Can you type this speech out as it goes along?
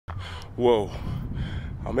Whoa,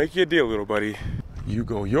 I'll make you a deal, little buddy. You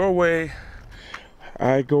go your way,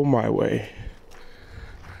 I go my way.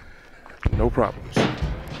 No problems.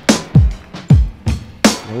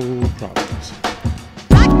 No problems.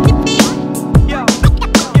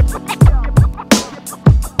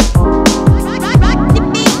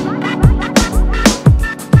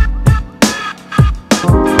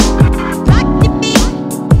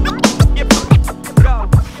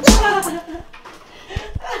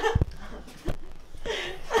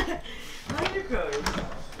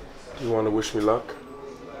 You want to wish me luck?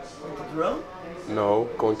 No,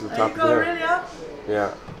 going to the top again. Really up?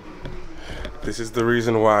 Yeah. This is the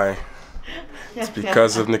reason why. It's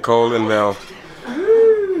because of Nicole and Mel.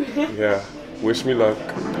 Yeah. Wish me luck.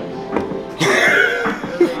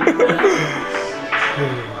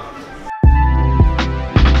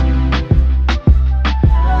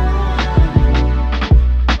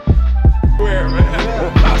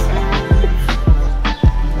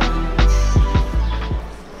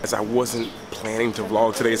 As I wasn't planning to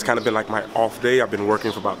vlog today, it's kind of been like my off day. I've been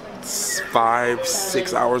working for about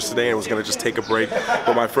 5-6 hours today and was gonna just take a break.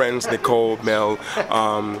 But my friends, Nicole, Mel,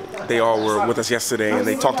 they all were with us yesterday and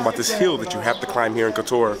they talked about this hill that you have to climb here in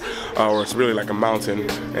Couture, or it's really like a mountain,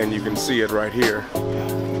 and you can see it right here.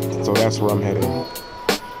 So that's where I'm heading.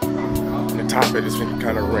 And the top of it has been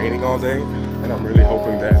kind of raining all day, and I'm really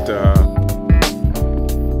hoping that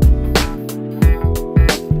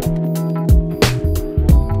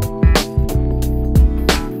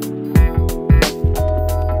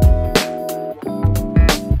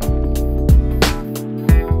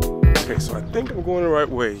I think I'm going the right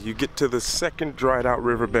way. You get to the second dried out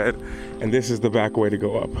riverbed, and this is the back way to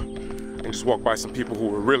go up. And just walk by some people who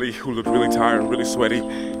looked really tired and really sweaty,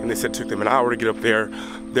 and they said it took them an hour to get up there.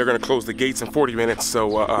 They're gonna close the gates in 40 minutes, so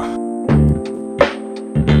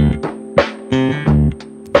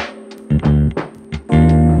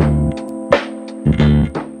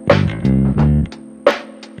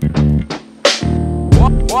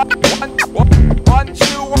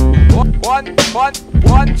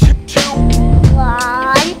One, two.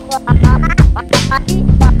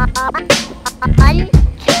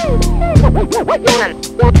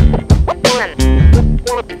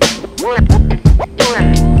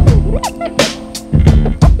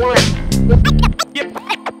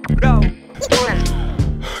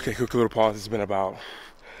 Okay, quick little pause. It's been about,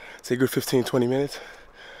 say, a good 15-20 minutes.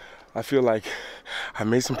 I feel like I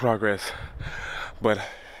made some progress, but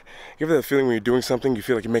you ever that feeling when you're doing something, you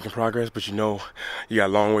feel like you're making progress, but you know you got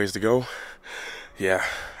a long ways to go? Yeah,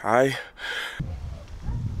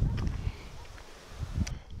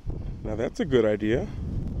 now that's a good idea.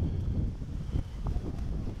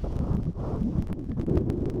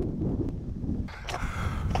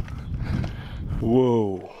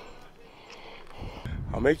 Whoa.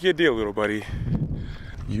 I'll make you a deal, little buddy.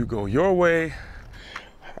 You go your way,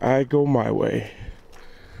 I go my way.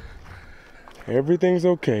 Everything's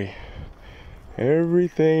okay.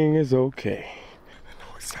 Everything is okay.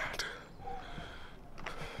 No, it's not.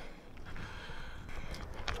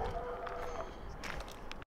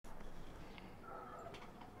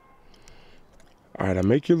 All right, I'll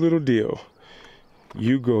make you a little deal.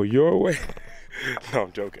 You go your way. No,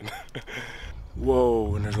 I'm joking.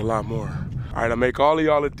 Whoa, and there's a lot more. All right, I'll make all of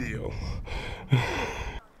y'all a deal.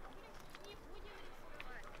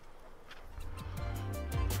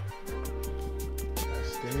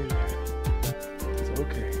 It's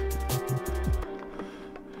okay.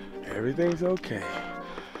 Everything's okay.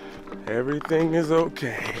 Everything is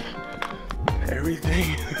okay.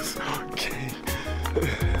 Everything is okay.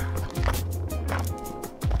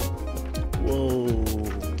 Whoa.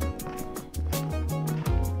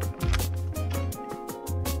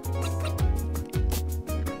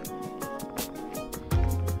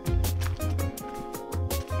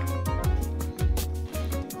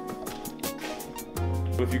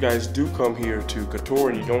 If you guys do come here to Couture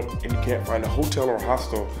and you can't find a hotel or a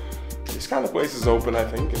hostel, this kind of place is open, I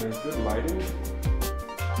think, and there's good lighting.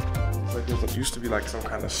 It's like there used to be like some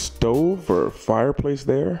kind of stove or fireplace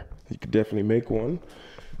there. You could definitely make one.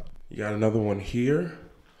 You got another one here.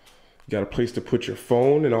 You got a place to put your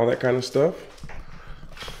phone and all that kind of stuff.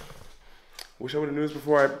 Wish I would have knew this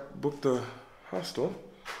before I booked the hostel.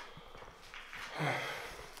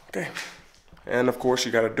 Okay. And of course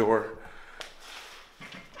you got a door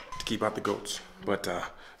to keep out the goats. But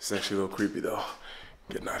it's actually a little creepy though.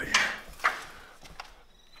 Getting out of here.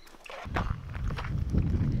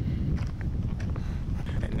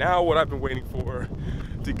 And now what I've been waiting for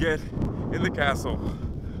to get in the castle.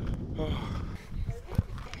 Oh.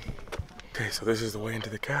 Okay, so this is the way into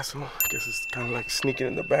the castle. I guess it's kind of like sneaking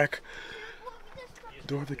in the back.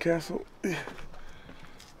 Door of the castle.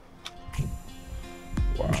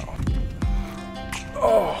 Wow.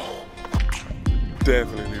 Oh,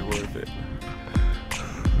 definitely worth it.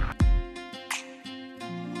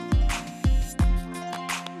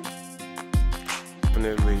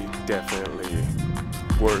 Definitely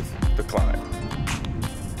worth the climb.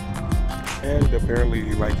 And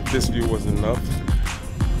apparently, like, if this view wasn't enough,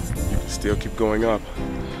 you can still keep going up.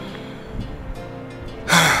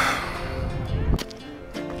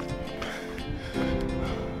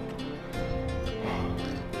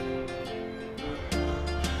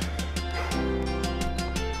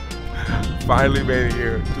 Finally made it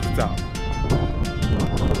here to the top.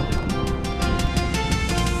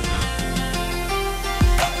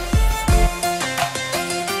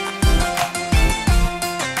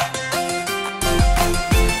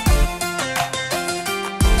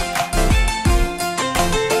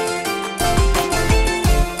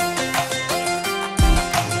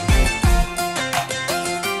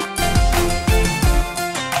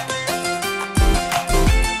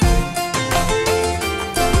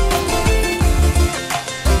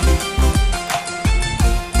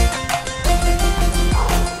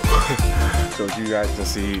 So as you guys can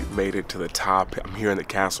see, made it to the top. I'm here in the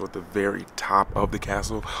castle at the very top of the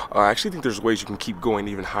castle. I actually think there's ways you can keep going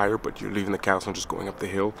even higher, but you're leaving the castle and just going up the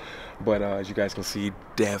hill. But as you guys can see,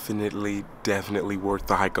 definitely worth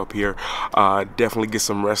the hike up here. Definitely get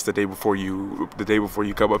some rest the day before you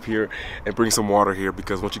come up here, and bring some water here,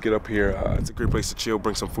 because once you get up here, it's a great place to chill,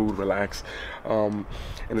 bring some food, relax. And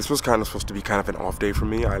this was kind of supposed to be kind of an off day for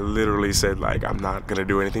me. I literally said, like, I'm not gonna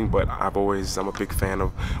do anything, but I'm a big fan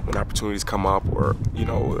of when opportunities come up, or you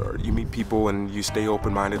know, or you meet people and you stay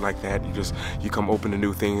open-minded like that. You come open to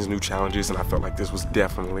new things, new challenges, and I felt like this was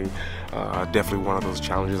definitely one of those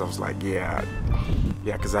challenges. I was like, yeah,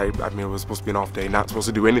 because I mean, it was supposed to be an off day, not supposed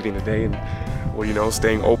to do anything today, and well, you know,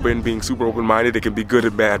 staying open, being super open-minded, it can be good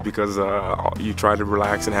and bad, because you try to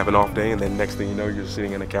relax and have an off day, and then next thing you know, you're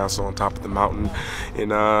sitting in a castle on top of the mountain in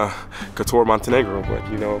Kotor, Montenegro. But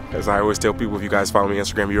you know, as I always tell people, if you guys follow me on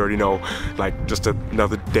Instagram, you already know, like, just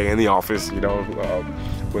another day in the office, you know.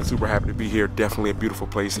 But super happy to be here. Definitely a beautiful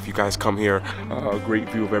place. If you guys come here, a great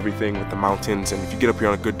view of everything with the mountains. And if you get up here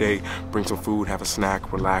on a good day, bring some food, have a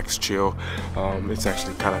snack, relax, chill. It's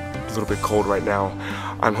actually kind of a little bit cold right now.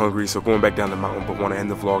 I'm hungry, so going back down the mountain, but want to end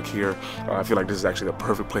the vlog here. I feel like this is actually the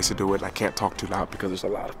perfect place to do it. I can't talk too loud because there's a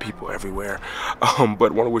lot of people everywhere.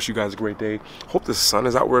 But want to wish you guys a great day. Hope the sun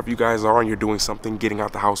is out wherever you guys are and you're doing something, getting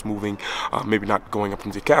out the house, moving. Maybe not going up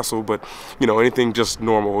into the castle, but you know, anything just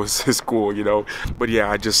normal is cool, you know. But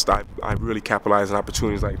yeah, I really capitalize on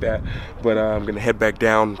opportunities like that. But I'm gonna head back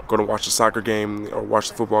down, gonna watch the soccer game or watch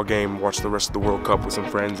the football game, watch the rest of the World Cup with some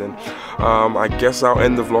friends, and I guess I'll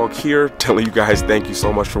end the vlog here, telling you guys thank you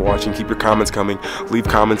so much for watching. Keep your comments coming, leave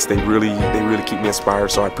comments. They really keep me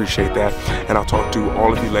inspired, so I appreciate that. And I'll talk to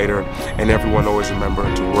all of you later. And everyone, always remember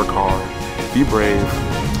to work hard, be brave,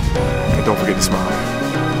 and don't forget to smile.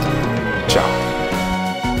 Ciao.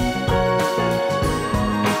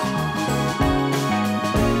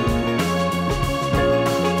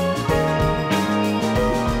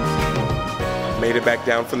 Made it back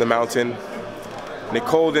down from the mountain.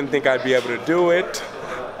 Nicole didn't think I'd be able to do it.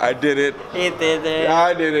 I did it. You did it. Yeah,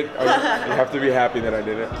 I did it. You have to be happy that I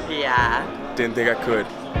did it. Yeah. Didn't think I could.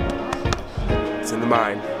 It's in the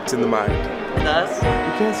mind. It's in the mind. It does? You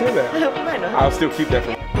can't say that. Why not? I'll still keep that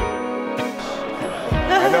from.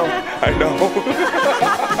 I know.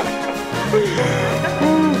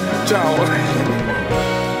 Ciao.